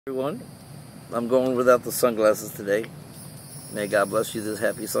Everyone, I'm going without the sunglasses today. May God bless you this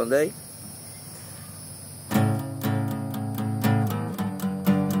happy Sunday.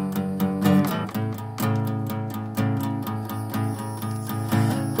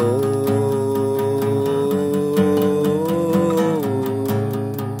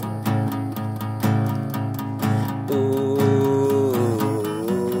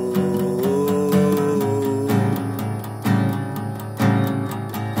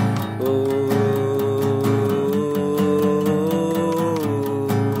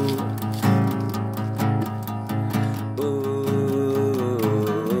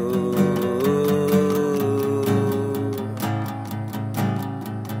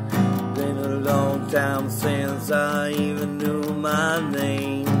 Time since I even knew my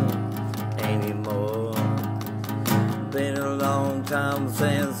name anymore. Been a long time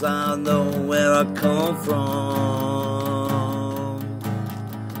since I know where I come from.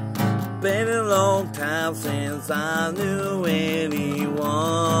 Been a long time since I knew anyone.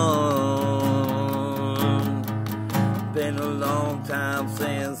 Been a long time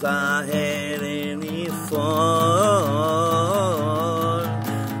since I had any fun.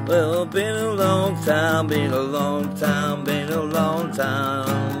 Well, been a long time, been a long time, been a long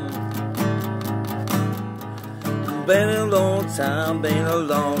time. Been a long time, been a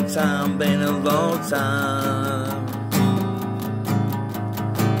long time, been a long time.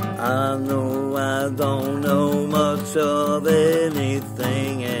 I know I don't know much of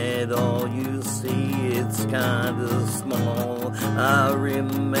anything at all. You see, it's kinda small. I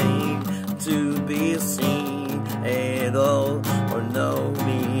remain to be seen at all, or know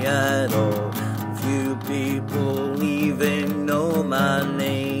me at all. Few people even know my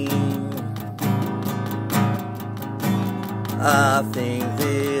name. I think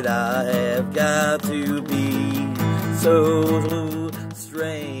that I have got to be so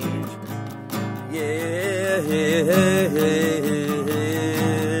strange. Yeah.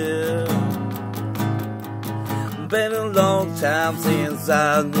 Been a long time since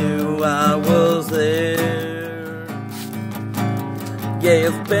I knew I was there. Yeah,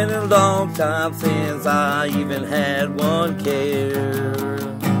 it's been a long time since I even had one care.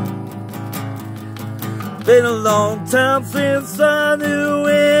 Been a long time since I knew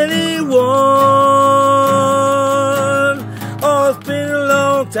anyone. Oh, it's been a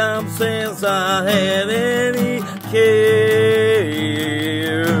long time since I had any care.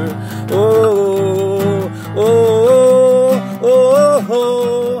 Oh, oh, oh,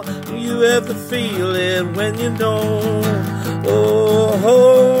 oh, you have to feel it when you know.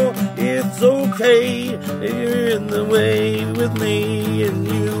 Oh, it's okay if you're in the way with me, and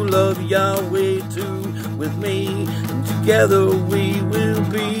you love Yahweh too with me, and together we will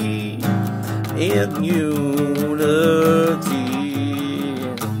be in unity.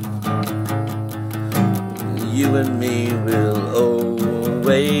 You and me will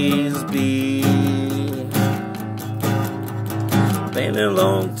always be. Been a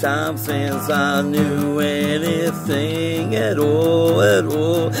long time since I knew anything at all, at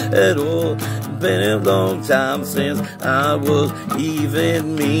all, at all. Been a long time since I was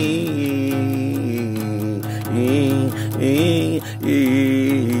even me.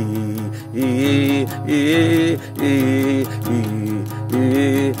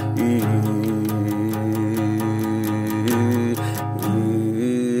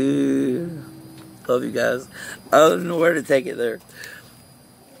 Love you guys. I don't know where to take it there.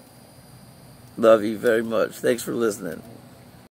 Love you very much. Thanks for listening.